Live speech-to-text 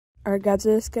Alright guys,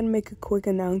 I'm just gonna make a quick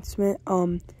announcement.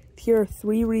 Here are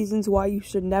 3 reasons why you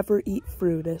should never eat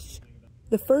Fruitish.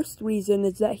 The first reason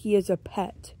is that he is a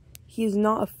pet. He is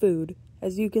not a food.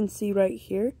 As you can see right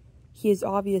here, he is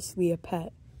obviously a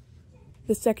pet.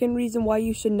 The second reason why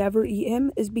you should never eat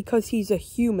him is because he's a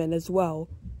human as well.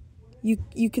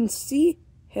 You can see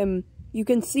him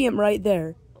right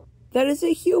there. That is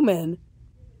a human.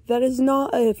 That is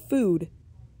not a food.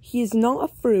 He is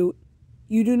not a fruit.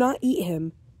 You do not eat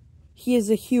him. He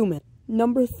is a human.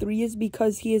 Number 3 is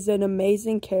because he is an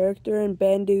amazing character in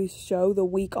Bandu's show, The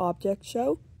Weak Object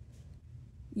Show.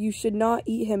 You should not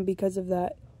eat him because of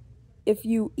that. If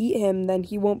you eat him, then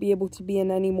he won't be able to be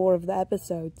in any more of the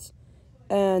episodes.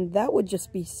 And that would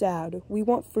just be sad. We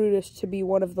want Fruitish to be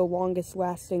one of the longest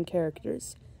lasting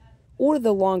characters. Or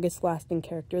the longest lasting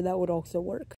character, that would also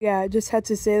work. Yeah, I just had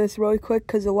to say this really quick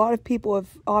because a lot of people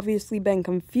have obviously been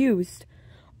confused.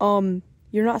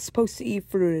 You're not supposed to eat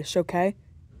Fruitish, okay?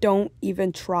 Don't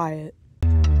even try it.